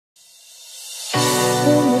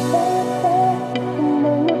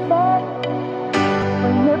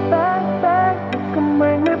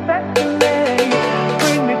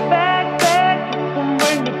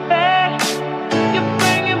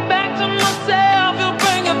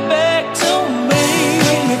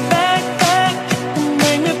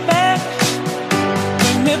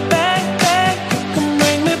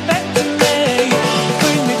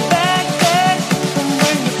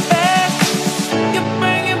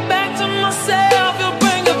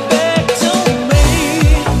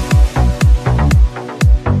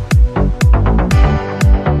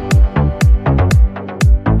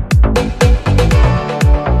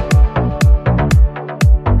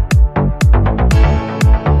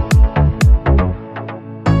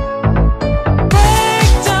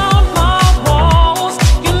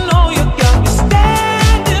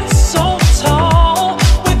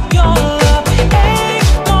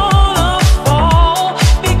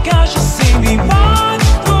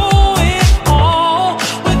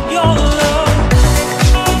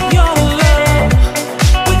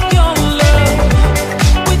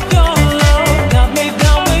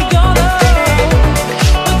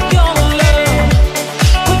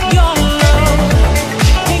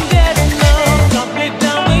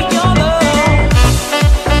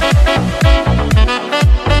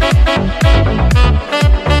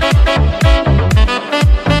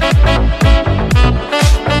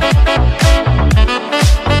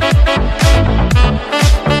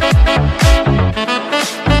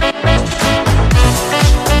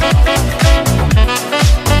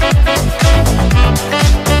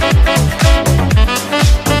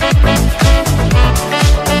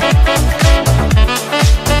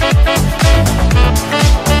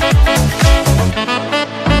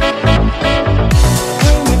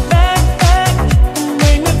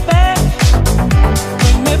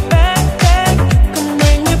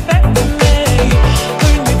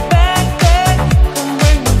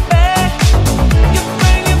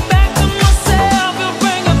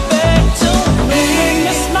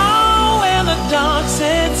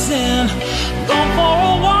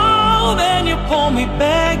me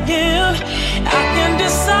begging. I can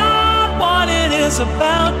decide what it is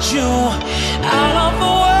about you. I love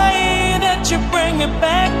the way that you bring me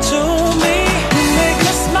back to me. You make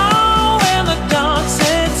me smile when the dark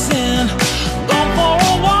sets in. Gone for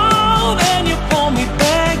a while, then you pull me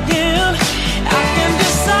back in. I can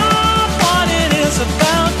decide what it is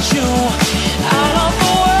about you. I love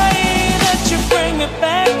the way that you bring me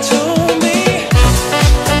back to me.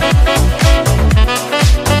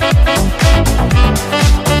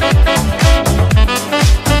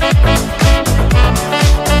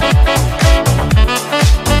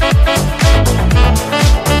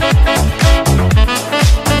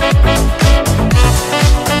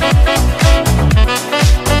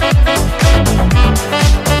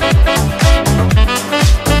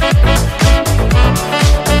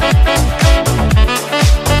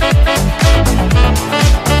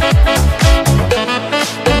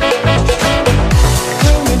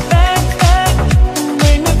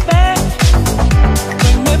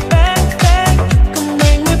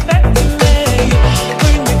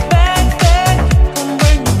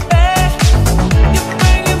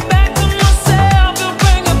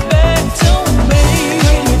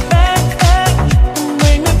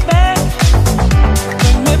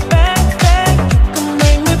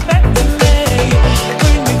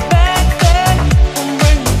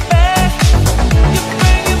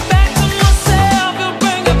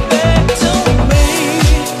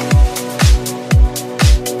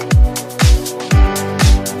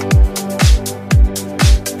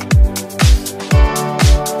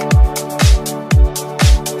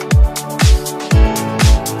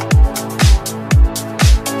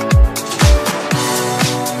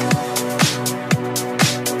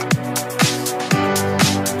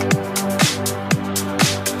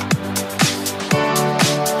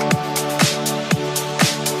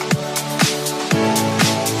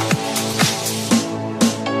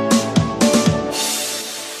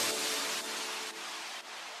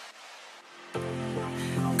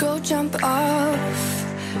 Go jump off,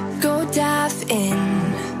 go dive in,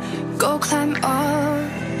 go climb up,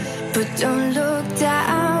 but don't look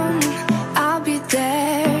down. I'll be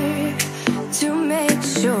there to make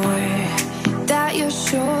sure that you're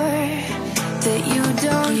sure that you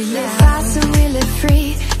don't. We live fast and we live free.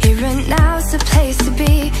 Here and now's the place to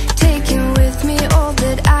be. Taking with me all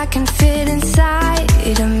that I can fit inside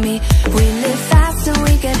of me. We live fast and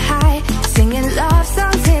we get high, singing love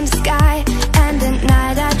songs in the sky. And at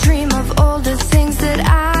night I dream of all the things that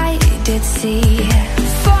I did see.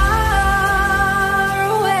 Far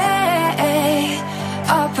away,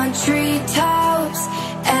 up on treetops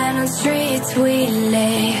and on streets we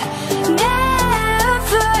lay.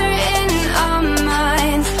 Never in our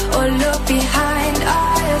minds or look behind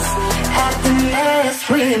us at the mess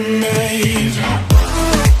we made.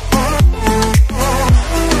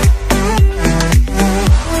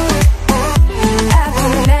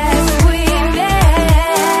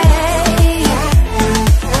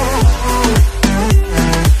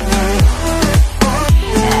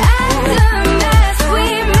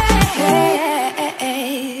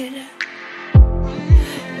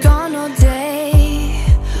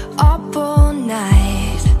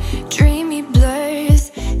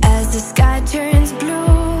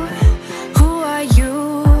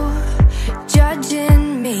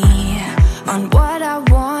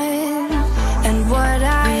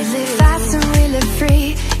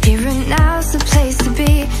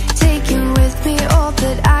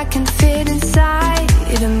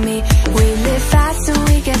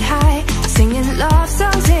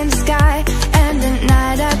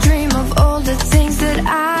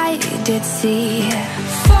 See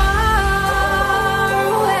far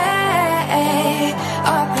away,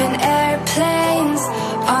 up in airplanes,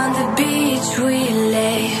 on the beach we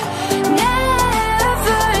lay.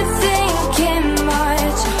 Never thinking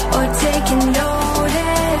much or taking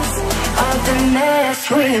notice of the mess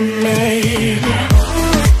we made.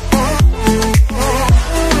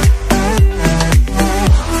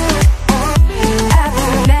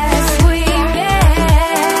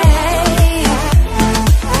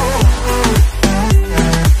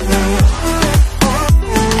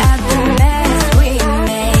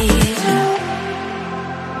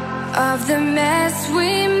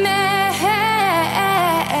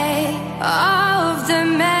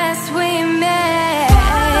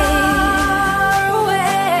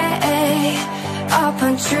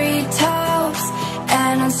 Treetops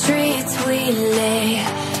and on streets we lay.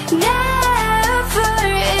 Never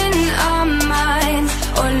in our minds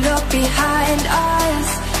or look behind us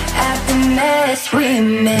at the mess we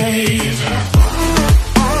made.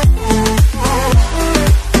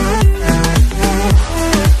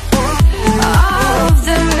 Oh,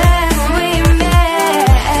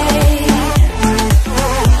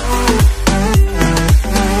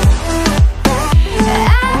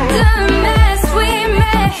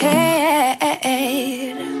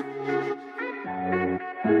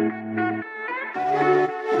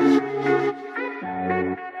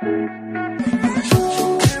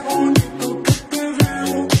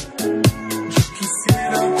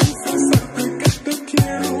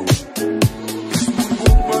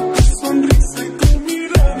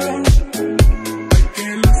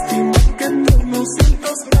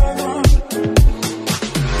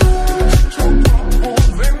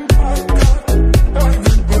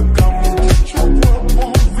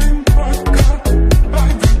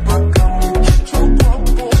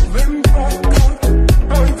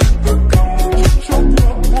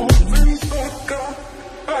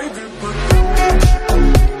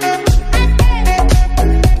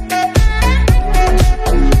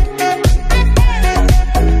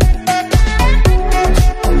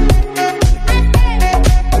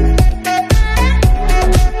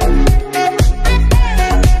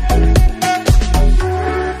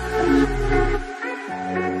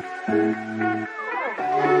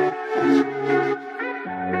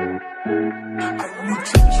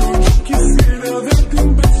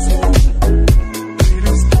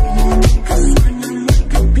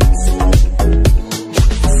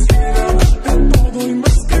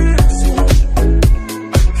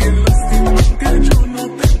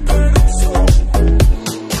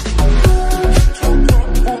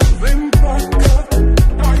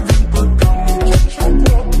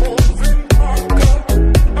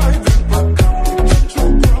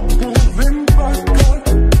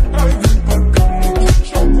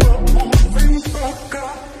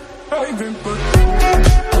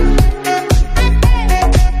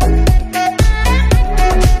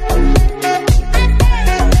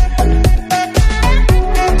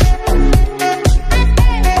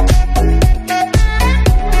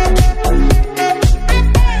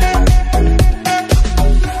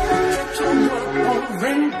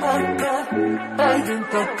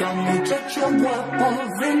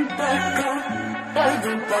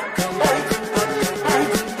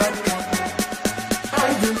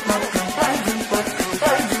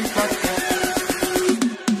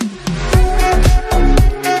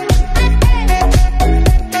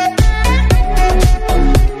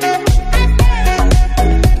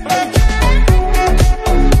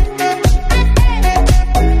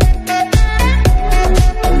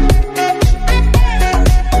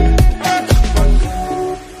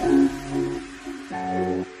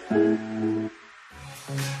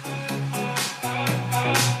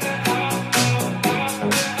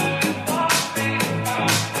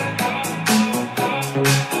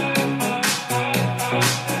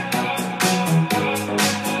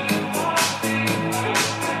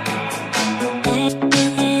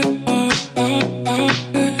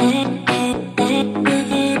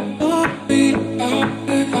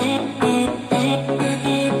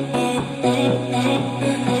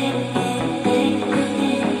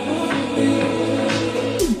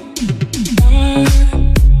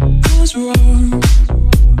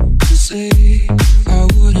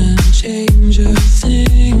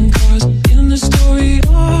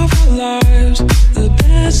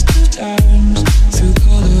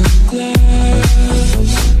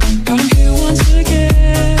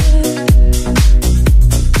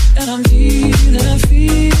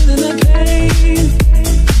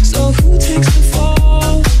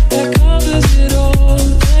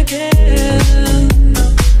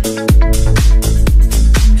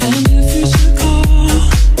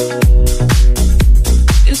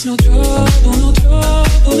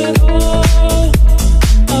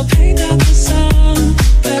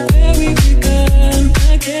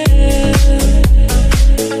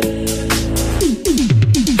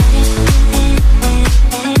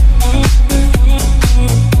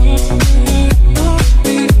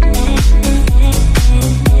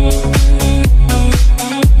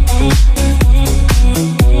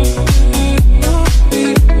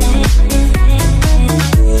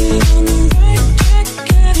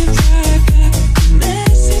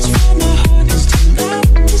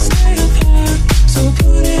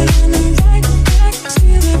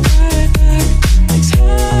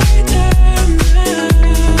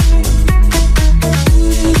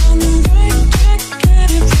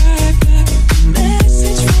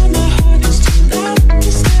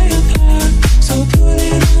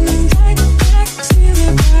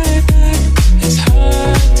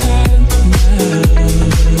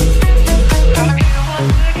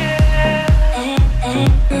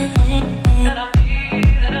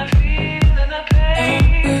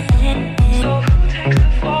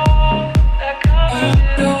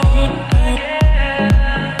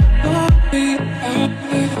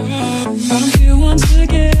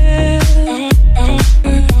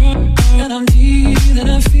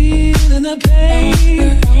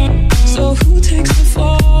 So who takes the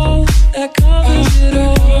fall that covers it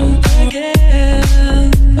all again?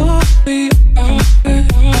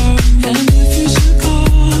 And if you should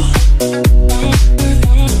call,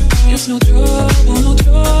 it's no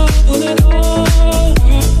trouble at all.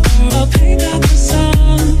 I'll paint out the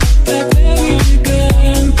sun back where we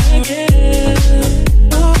began again.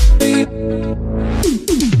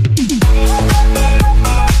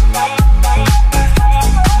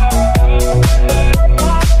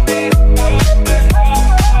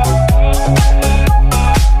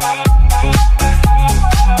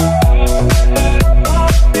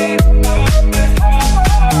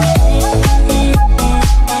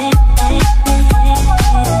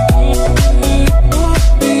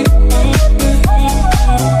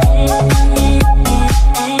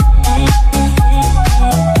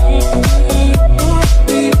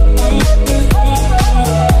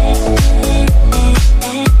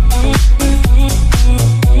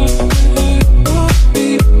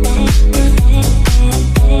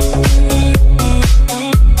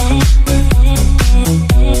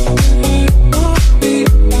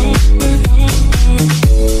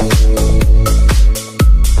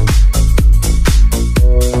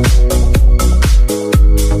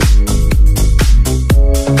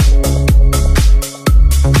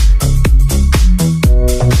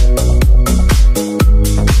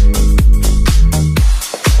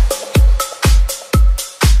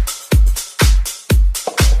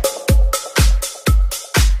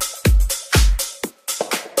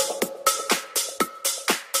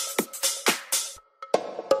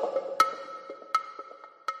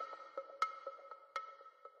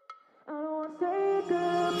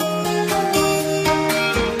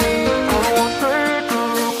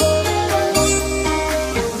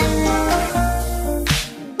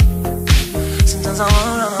 Sometimes I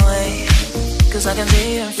wanna run away, 'cause I can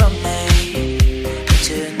see it from me. But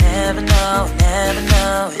you never know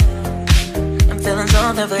it. I'm feeling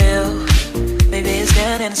something for you. Maybe it's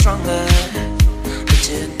getting stronger. But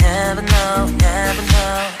you never know.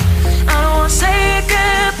 I don't wanna say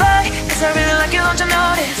goodbye, 'cause I really like you, don't you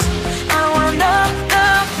notice? I don't wanna know the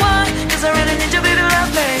one, 'cause I really need you, baby,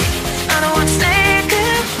 love me. I don't wanna say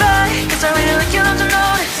goodbye, 'cause I really like you, don't you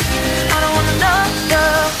notice? I don't wanna know the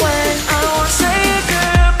when. I don't wanna say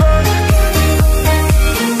goodbye.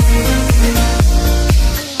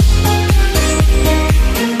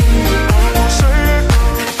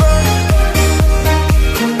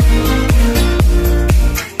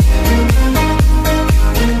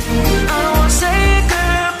 I don't wanna say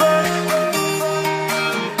goodbye.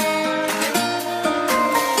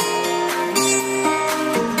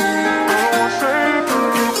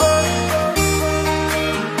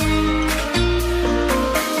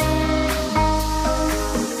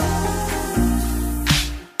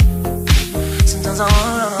 Sometimes I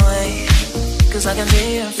wanna run away, 'cause I can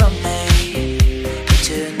see it from me. But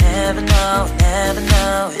you never know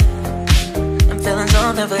it. I'm feeling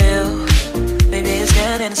something for you. Maybe it's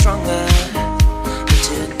getting stronger. But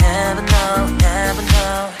you never know.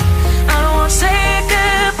 I don't wanna say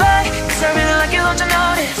goodbye, 'cause I really like you, don't you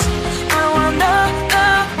notice? I don't wanna know the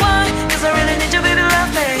one, 'cause I really need you, baby,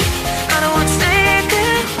 love me. I don't wanna say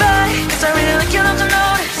goodbye, 'cause I really like you, don't you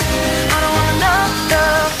notice? I don't wanna know the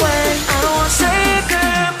when. I don't wanna say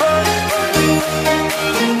goodbye.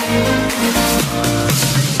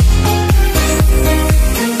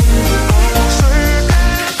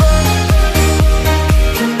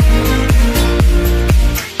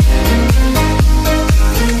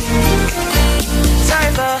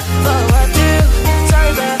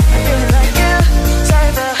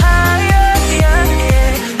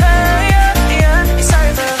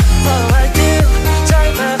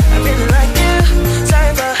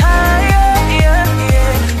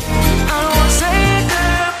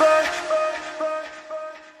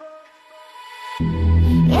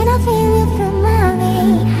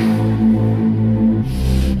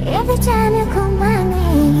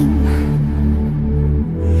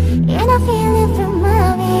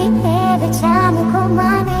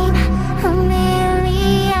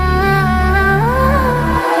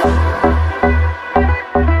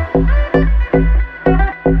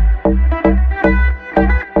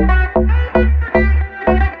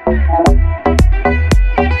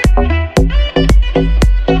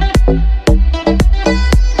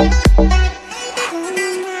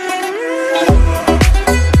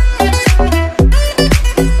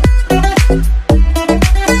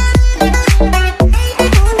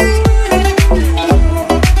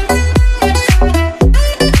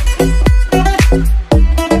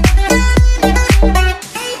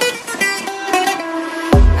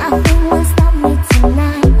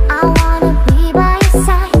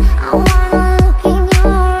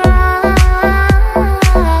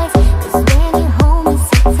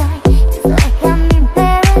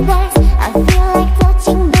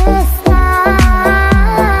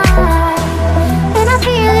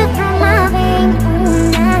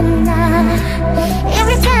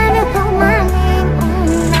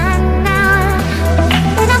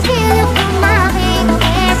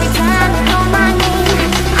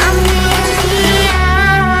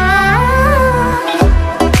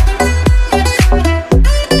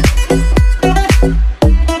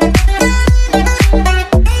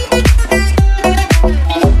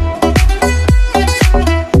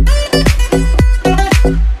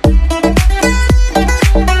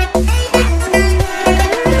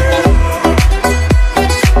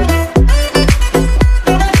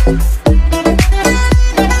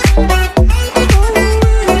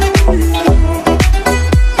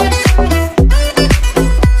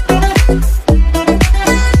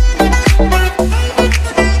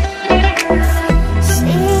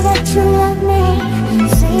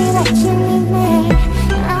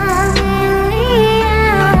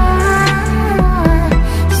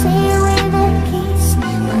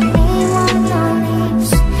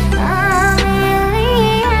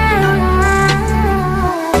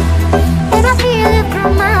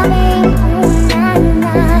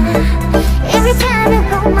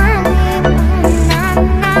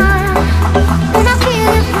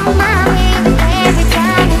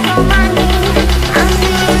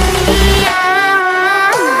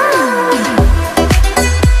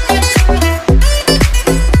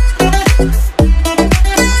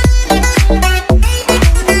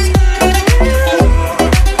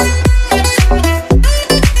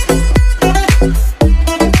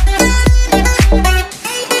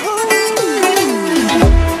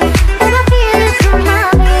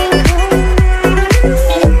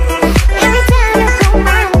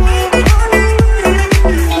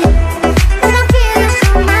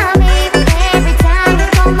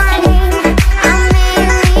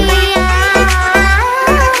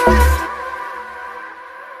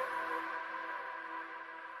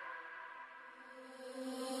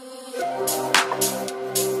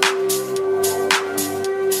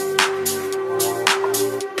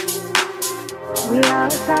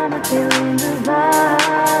 summer till in Dubai,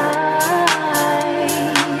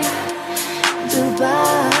 Dubai.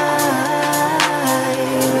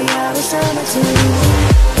 We are the summer till.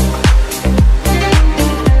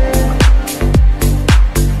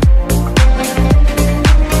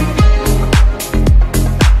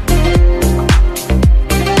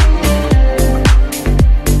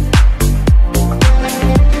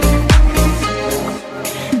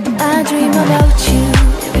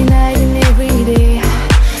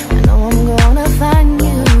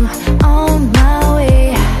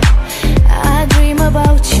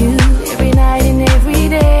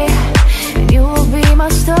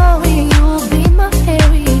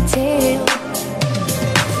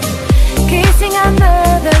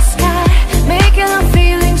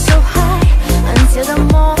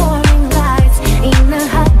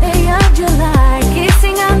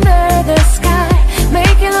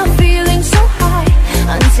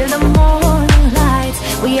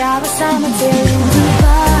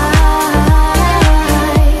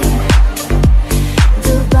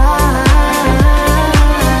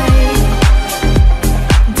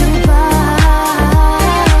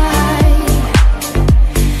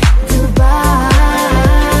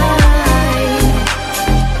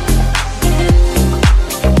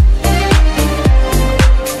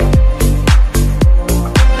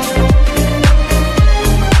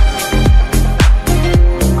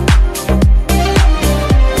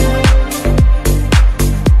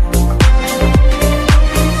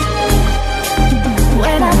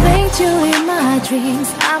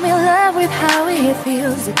 I'm in love with how it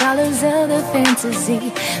feels. The colors of the fantasy,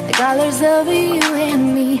 the colors of you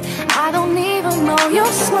and me. I don't even know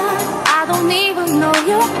your smile, I don't even know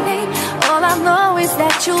your name. All I know is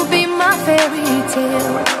that you'll be my fairy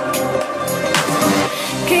tale.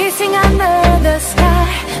 Kissing under the sky,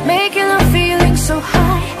 making a feeling so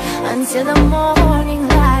high, until the morning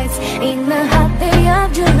lights in the hot day of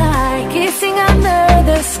July. Kissing under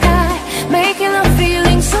the sky, making a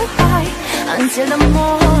feeling so high, until the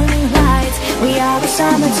morning lights. We are the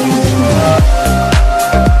summer till.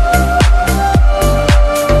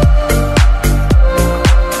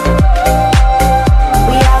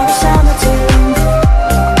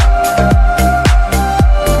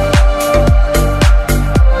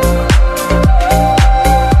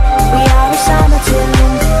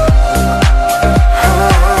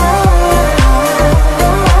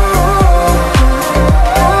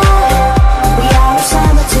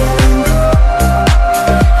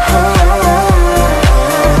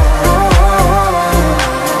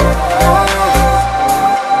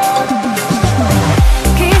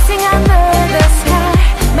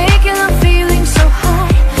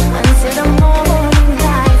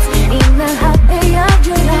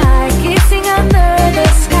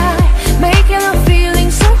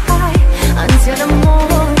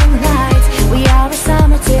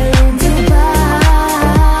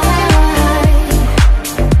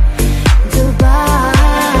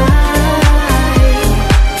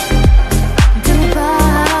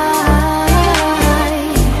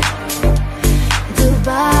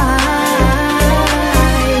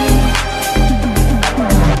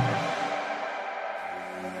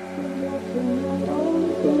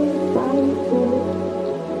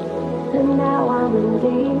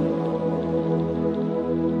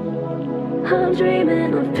 I'm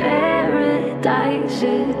dreaming of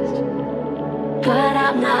paradises, but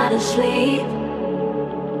I'm not asleep.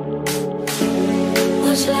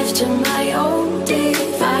 Was left to my own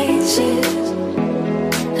devices,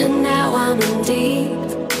 and now I'm in deep.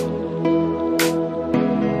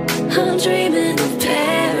 I'm dreaming of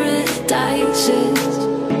paradises,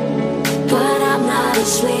 but I'm not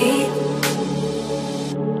asleep.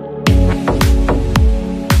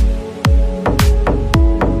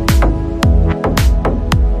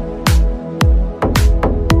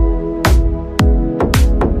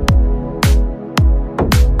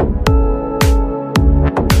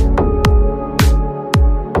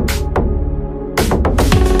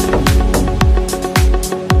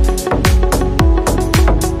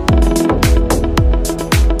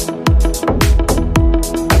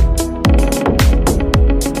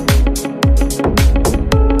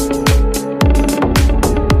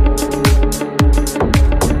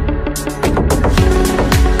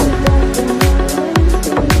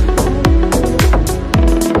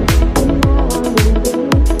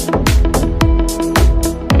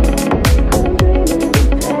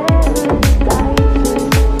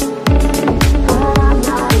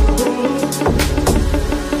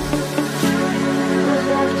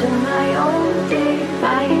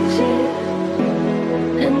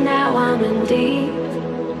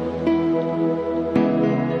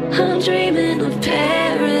 I'm dreaming of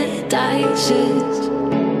Paris. places,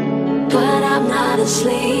 but I'm not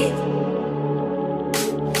asleep.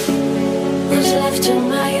 Was left to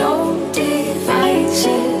my own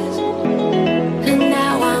devices, and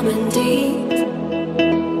now I'm in deep.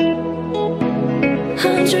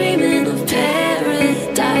 I'm dreaming of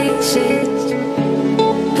paradises,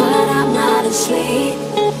 but I'm not asleep.